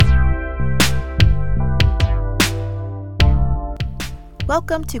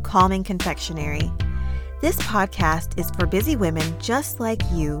Welcome to Calming Confectionery. This podcast is for busy women just like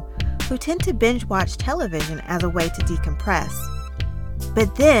you who tend to binge watch television as a way to decompress.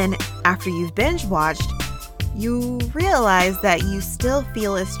 But then, after you've binge watched, you realize that you still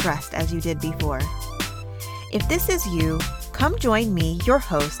feel as stressed as you did before. If this is you, come join me, your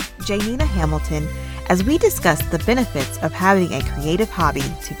host, Janina Hamilton, as we discuss the benefits of having a creative hobby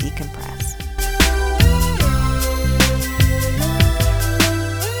to decompress.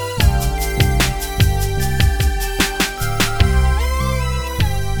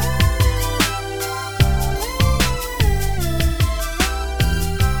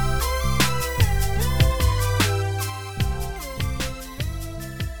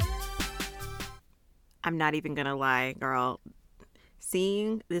 I'm not even going to lie, girl.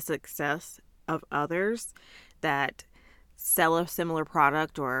 Seeing the success of others that sell a similar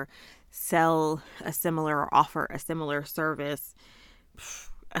product or sell a similar or offer a similar service,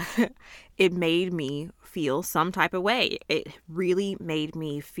 it made me feel some type of way. It really made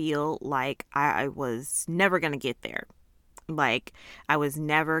me feel like I was never going to get there. Like I was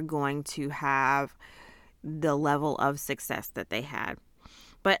never going to have the level of success that they had.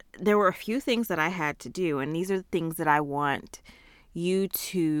 But there were a few things that I had to do, and these are the things that I want you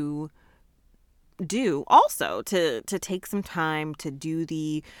to do also, to take some time to do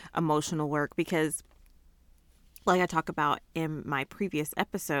the emotional work, because like I talk about in my previous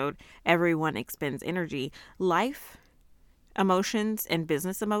episode, everyone expends energy. Life emotions and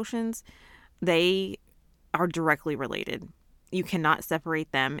business emotions, they are directly related. You cannot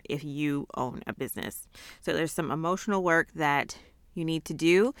separate them if you own a business. So there's some emotional work that you need to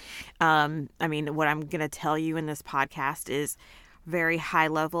do. What I'm going to tell you in this podcast is very high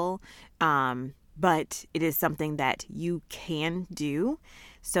level, but it is something that you can do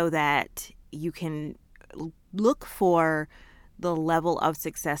so that you can look for the level of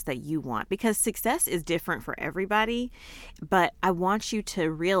success that you want, because success is different for everybody. But I want you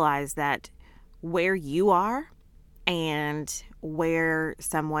to realize that where you are and where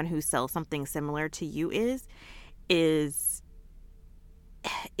someone who sells something similar to you is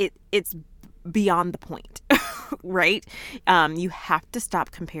it's beyond the point, right? You have to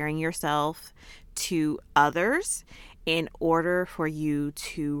stop comparing yourself to others in order for you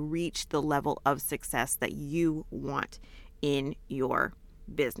to reach the level of success that you want in your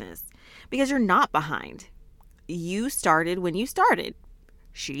business, because you're not behind. You started when you started.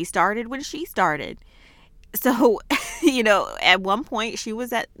 She started when she started. So, at one point she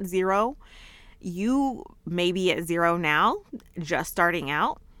was at 0. You may be at 0 now, just starting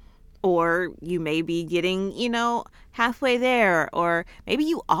out, or you may be getting, halfway there, or maybe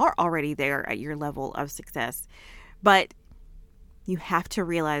you are already there at your level of success. But you have to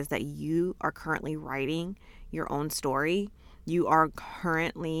realize that you are currently writing your own story. You are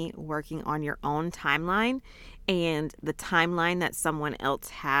currently working on your own timeline, and the timeline that someone else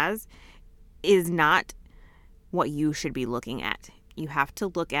has is not what you should be looking at. You have to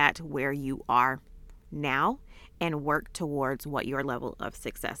look at where you are now and work towards what your level of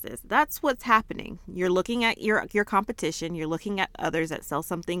success is. That's what's happening. You're looking at your competition. You're looking at others that sell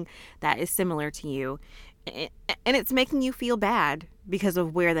something that is similar to you. And it's making you feel bad because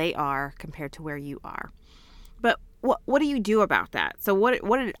of where they are compared to where you are. But what do you do about that? So what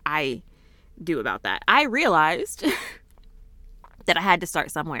did I do about that? I realized that I had to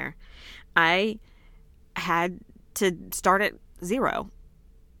start somewhere. I had to start at 0.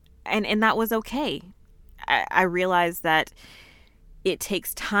 And that was okay. I realized that it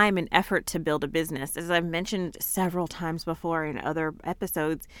takes time and effort to build a business. As I've mentioned several times before in other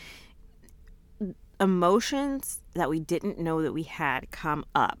episodes, emotions that we didn't know that we had come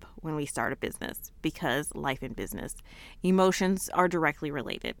up when we start a business, because life and business, emotions are directly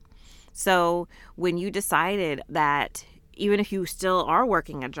related. So when you decided that, even if you still are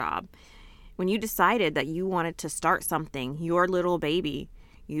working a job, when you decided that you wanted to start something, your little baby,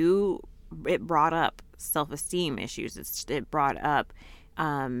 it brought up self-esteem issues. It brought up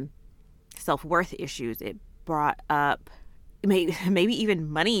self-worth issues. It brought up maybe even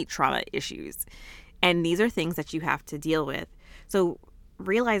money trauma issues. And these are things that you have to deal with. So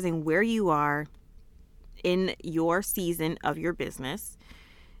realizing where you are in your season of your business,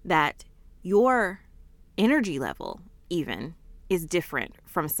 that your energy level even is different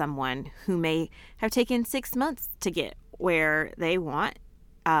from someone who may have taken 6 months to get where they want,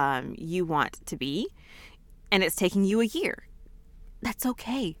 you want to be, and it's taking you a year. That's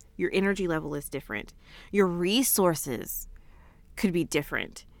okay. Your energy level is different. Your resources could be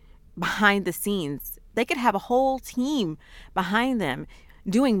different. Behind the scenes, they could have a whole team behind them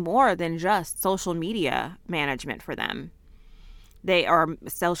doing more than just social media management for them. They are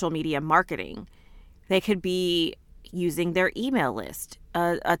social media marketing. They could be using their email list,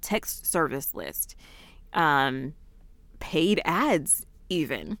 a text service list, paid ads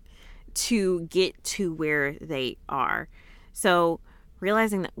even, to get to where they are. So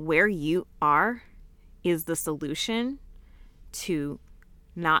realizing that where you are is the solution to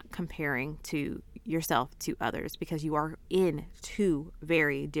not comparing to yourself to others, because you are in two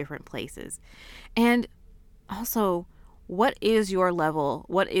very different places. And also, what is your level?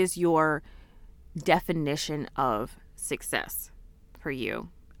 What is your definition of success for you?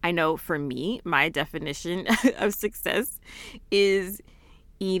 I know for me, my definition of success is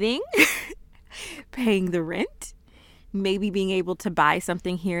eating, paying the rent, maybe being able to buy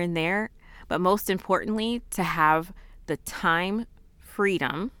something here and there, but most importantly, to have the time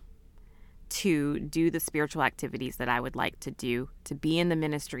freedom to do the spiritual activities that I would like to do, to be in the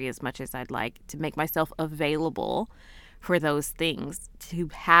ministry as much as I'd like, to make myself available for those things, to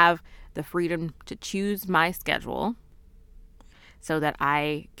have the freedom to choose my schedule so that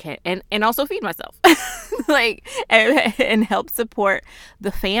I can, and also feed myself, and help support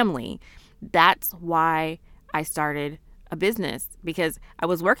the family. That's why I started a business, because I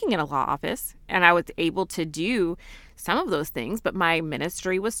was working in a law office and I was able to do some of those things, but my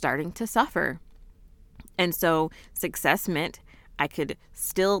ministry was starting to suffer. And so success meant I could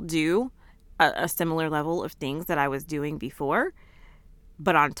still do a similar level of things that I was doing before,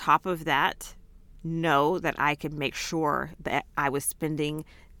 but on top of that, know that I could make sure that I was spending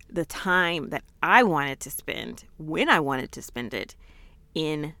the time that I wanted to spend when I wanted to spend it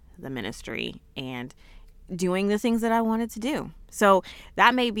in the ministry and doing the things that I wanted to do. So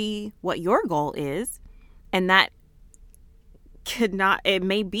that may be what your goal is, and that it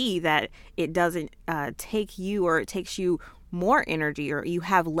may be that it doesn't take you, or it takes you more energy, or you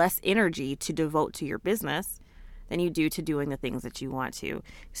have less energy to devote to your business than you do to doing the things that you want to.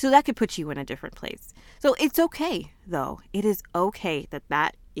 So that could put you in a different place. So it's okay, though. It is okay that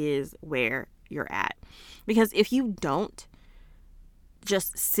that is where you're at. Because if you don't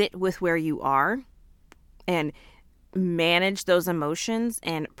just sit with where you are and manage those emotions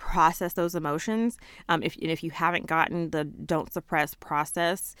and process those emotions, if you haven't gotten the Don't Suppress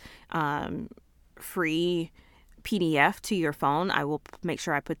Process free PDF to your phone, I will make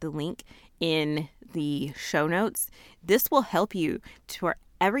sure I put the link in the show notes. This will help you to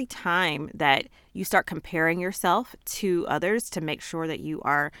every time that you start comparing yourself to others, to make sure that you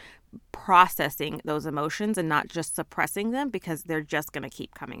are processing those emotions and not just suppressing them, because they're just going to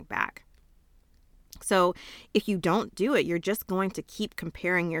keep coming back. So if you don't do it, you're just going to keep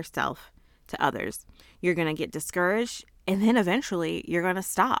comparing yourself to others. You're going to get discouraged, and then eventually you're going to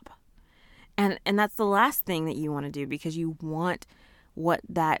stop. And that's the last thing that you want to do, because you want what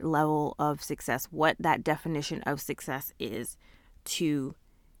that level of success, what that definition of success is to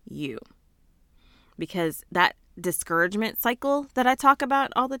you. Because that discouragement cycle that I talk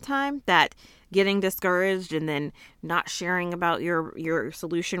about all the time, that getting discouraged and then not sharing about your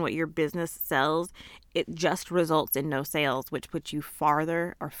solution, what your business sells, it just results in no sales, which puts you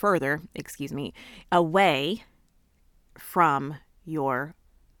further away from your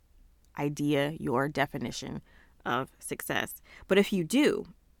idea, your definition of success. But if you do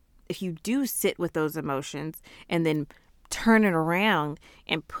sit with those emotions and then turn it around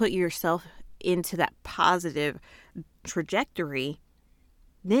and put yourself into that positive trajectory,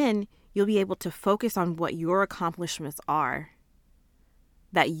 then you'll be able to focus on what your accomplishments are,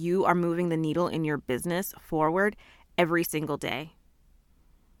 that you are moving the needle in your business forward every single day.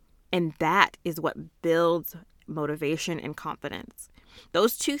 And that is what builds motivation and confidence.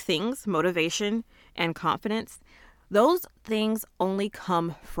 Those two things, motivation and confidence, those things only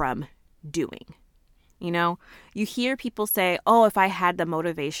come from doing. You know, you hear people say, oh, if I had the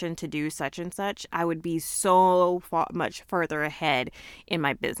motivation to do such and such, I would be so much further ahead in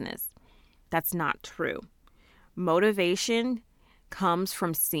my business. That's not true. Motivation comes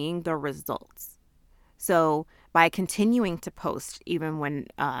from seeing the results. So by continuing to post, even when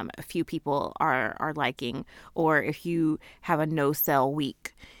a few people are liking, or if you have a no-sell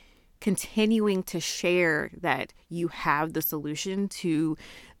week, continuing to share that you have the solution to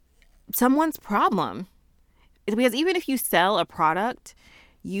someone's problem. Because even if you sell a product,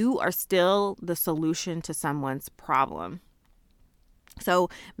 you are still the solution to someone's problem. So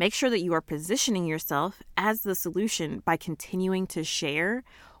make sure that you are positioning yourself as the solution by continuing to share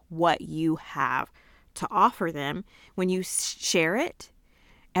what you have to offer them. When you share it,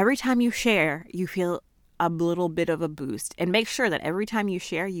 every time you share, you feel a little bit of a boost. And make sure that every time you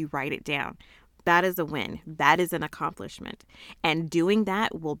share, you write it down. That is a win. That is an accomplishment. And doing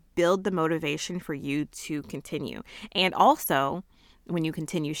that will build the motivation for you to continue. And also, when you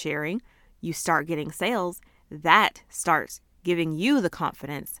continue sharing, you start getting sales. That starts giving you the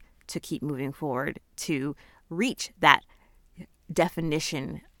confidence to keep moving forward, to reach that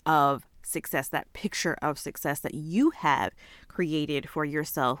definition of success, that picture of success that you have created for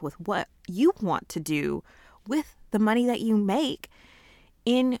yourself with what you want to do with the money that you make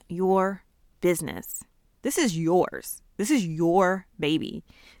in your business. This is yours. This is your baby.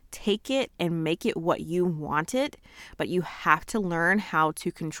 Take it and make it what you want it, but you have to learn how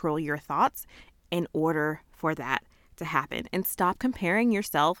to control your thoughts in order for that to happen. And stop comparing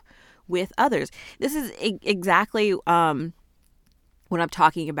yourself with others. This is exactly what I'm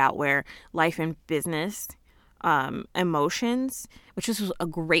talking about, where life and business emotions, which was a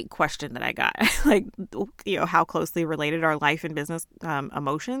great question that I got, like, how closely related are life and business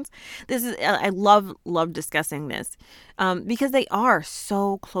emotions? I love discussing this because they are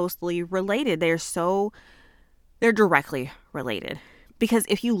so closely related. They're directly related, because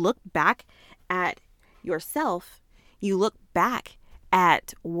if you look back at yourself, you look back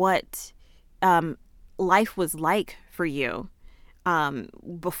at what life was like for you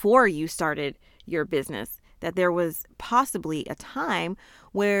before you started your business, that there was possibly a time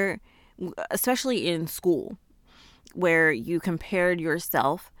where, especially in school, where you compared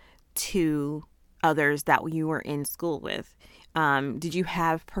yourself to others that you were in school with. Did you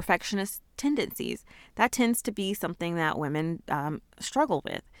have perfectionist tendencies? That tends to be something that women struggle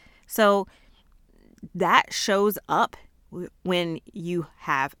with. So that shows up when you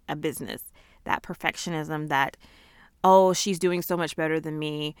have a business, that perfectionism, that, oh, she's doing so much better than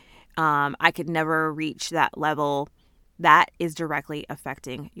me, I could never reach that level. That is directly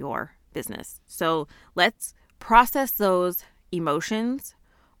affecting your business. So let's process those emotions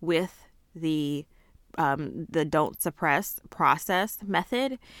with the don't suppress, process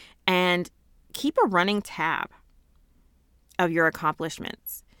method, and keep a running tab of your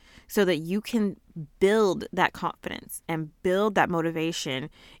accomplishments so that you can build that confidence and build that motivation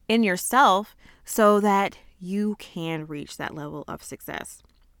in yourself so that you can reach that level of success.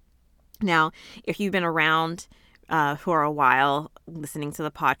 Now, if you've been around for a while listening to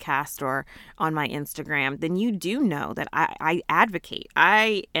the podcast or on my Instagram, then you do know that I advocate.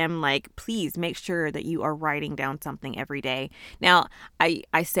 I am like, please make sure that you are writing down something every day. Now,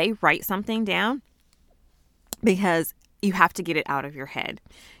 I say write something down because you have to get it out of your head.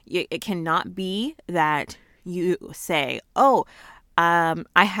 It cannot be that you say, oh,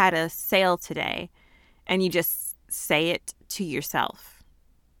 I had a sale today, and you just say it to yourself.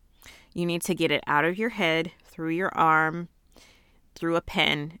 You need to get it out of your head, through your arm, through a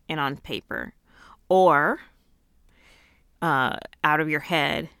pen, and on paper. Or out of your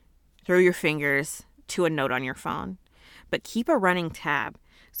head, through your fingers, to a note on your phone. But keep a running tab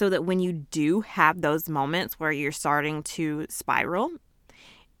so that when you do have those moments where you're starting to spiral,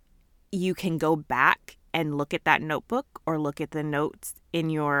 you can go back and look at that notebook or look at the notes in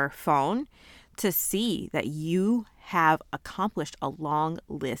your phone to see that you have accomplished a long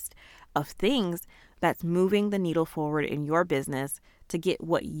list of things that's moving the needle forward in your business to get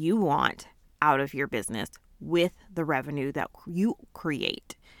what you want out of your business with the revenue that you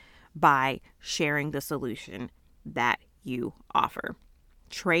create by sharing the solution that you offer.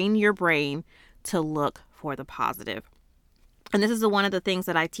 Train your brain to look for the positive. And this is one of the things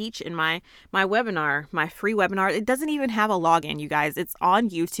that I teach in my webinar, my free webinar. It doesn't even have a login, you guys. It's on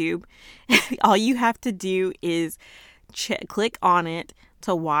YouTube. All you have to do is click on it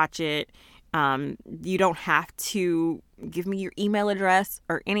to watch it. You don't have to give me your email address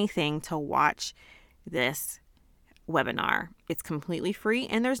or anything to watch this webinar. It's completely free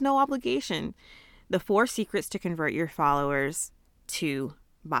and there's no obligation. The 4 secrets to convert your followers to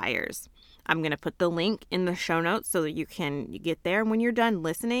buyers. I'm going to put the link in the show notes so that you can get there. And when you're done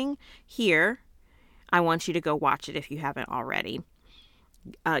listening here, I want you to go watch it if you haven't already.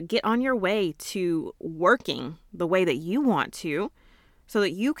 Get on your way to working the way that you want to so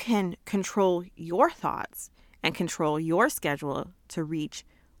that you can control your thoughts and control your schedule to reach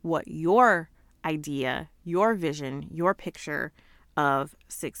what your idea, your vision, your picture of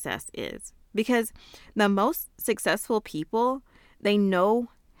success is. Because the most successful people, they know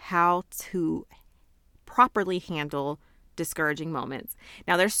how to properly handle discouraging moments.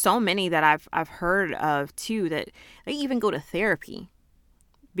 Now, there's so many that I've heard of too that they even go to therapy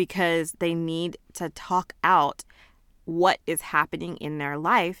because they need to talk out what is happening in their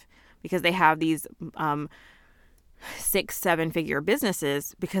life because they have these 6-7 figure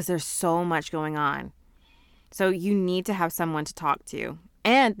businesses because there's so much going on. So you need to have someone to talk to.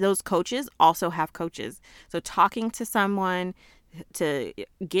 And those coaches also have coaches. So talking to someone to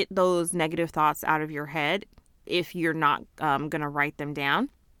get those negative thoughts out of your head, if you're not going to write them down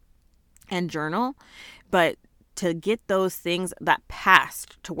and journal, but to get those things, that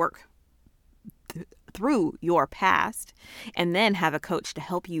past, to work through your past, and then have a coach to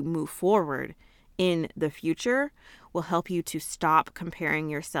help you move forward in the future, will help you to stop comparing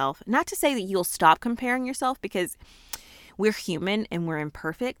yourself. Not to say that you'll stop comparing yourself, because we're human and we're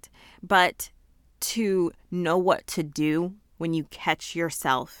imperfect, but to know what to do when you catch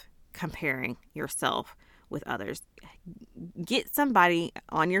yourself comparing yourself with others. Get somebody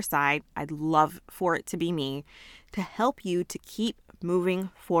on your side. I'd love for it to be me, to help you to keep moving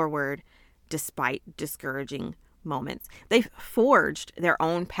forward despite discouraging moments. They've forged their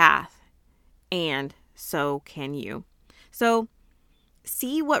own path, and so can you. So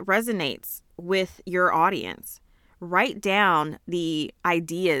see what resonates with your audience. Write down the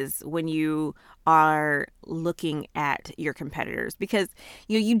ideas when you are looking at your competitors, because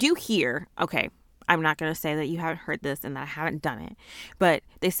you do hear, okay, I'm not going to say that you haven't heard this and that I haven't done it, but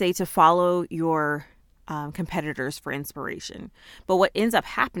they say to follow your competitors for inspiration. But what ends up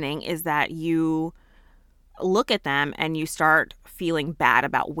happening is that you look at them and you start feeling bad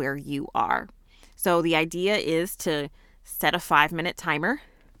about where you are. So the idea is to set a 5-minute timer,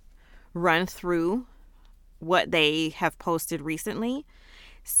 run through what they have posted recently,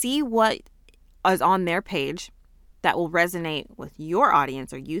 see what is on their page that will resonate with your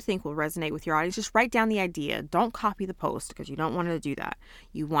audience, or you think will resonate with your audience. Just write down the idea. Don't copy the post, because you don't want to do that.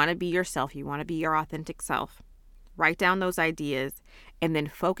 You want to be yourself. You want to be your authentic self. Write down those ideas and then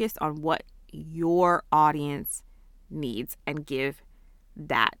focus on what your audience needs and give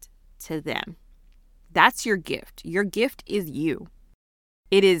that to them. That's your gift. Your gift is you.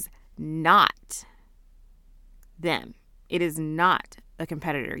 It is not them. It is not a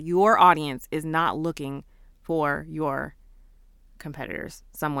competitor. Your audience is not looking for your competitors,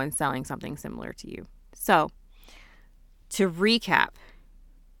 someone selling something similar to you. So, to recap,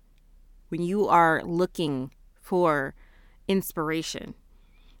 when you are looking for inspiration,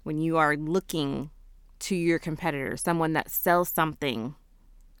 when you are looking to your competitor, someone that sells something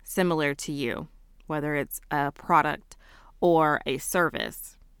similar to you, whether it's a product or a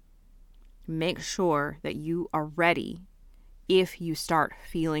service, make sure that you are ready if you start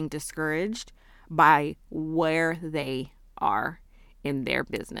feeling discouraged by where they are in their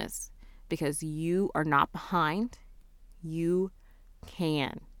business, because you are not behind. You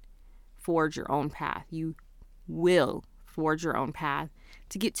can forge your own path. You will forge your own path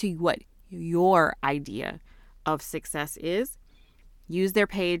to get to what your idea of success is. Use their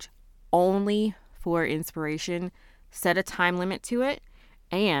page only for inspiration. Set a time limit to it,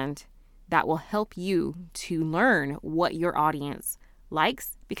 and that will help you to learn what your audience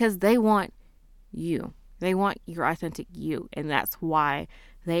likes, because they want you. They want your authentic you, and that's why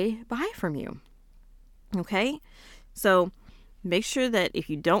they buy from you. Okay? So make sure that if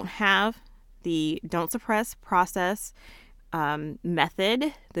you don't have the Don't Suppress process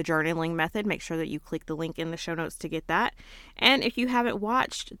method, the journaling method, make sure that you click the link in the show notes to get that. And if you haven't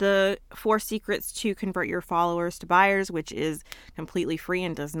watched the 4 Secrets to Convert Your Followers to Buyers, which is completely free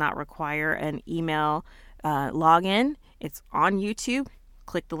and does not require an email login, it's on YouTube.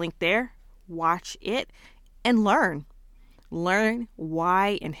 Click the link there, watch it, and learn. Learn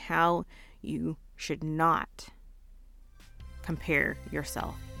why and how you should not compare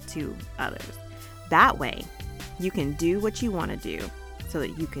yourself to others. That way, you can do what you want to do so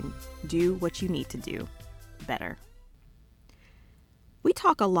that you can do what you need to do better. We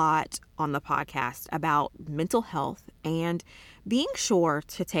talk a lot on the podcast about mental health and being sure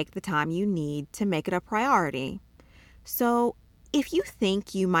to take the time you need to make it a priority. So if you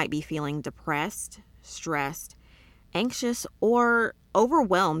think you might be feeling depressed, stressed, anxious, or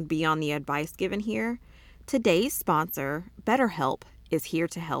overwhelmed beyond the advice given here, today's sponsor, BetterHelp, is here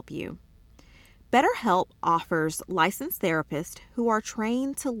to help you. BetterHelp offers licensed therapists who are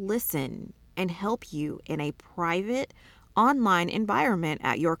trained to listen and help you in a private, online environment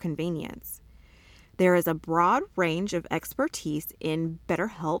at your convenience. There is a broad range of expertise in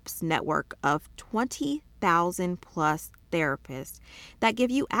BetterHelp's network of 20,000 plus therapists that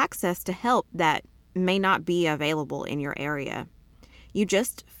give you access to help that may not be available in your area. You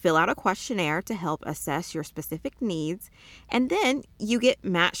just fill out a questionnaire to help assess your specific needs, and then you get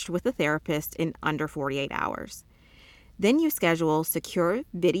matched with a therapist in under 48 hours. Then you schedule secure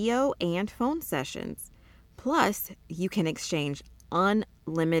video and phone sessions. Plus, you can exchange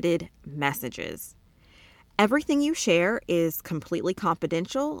unlimited messages. Everything you share is completely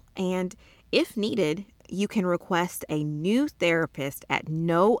confidential, and if needed, you can request a new therapist at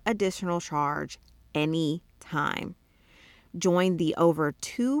no additional charge anytime. Join the over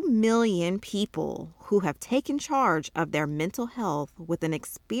 2 million people who have taken charge of their mental health with an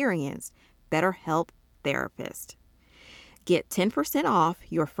experienced BetterHelp therapist. Get 10% off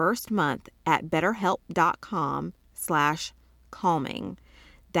your first month at betterhelp.com/calming.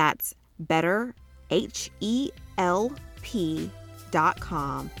 That's betterhelp.com/CALMING.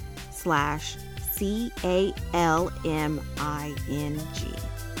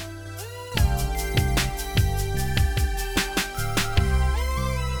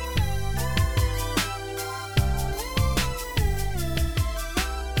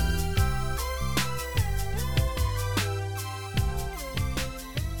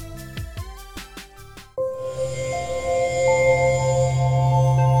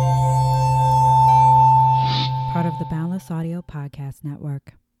 Part of the Boundless Audio Podcast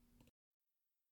Network.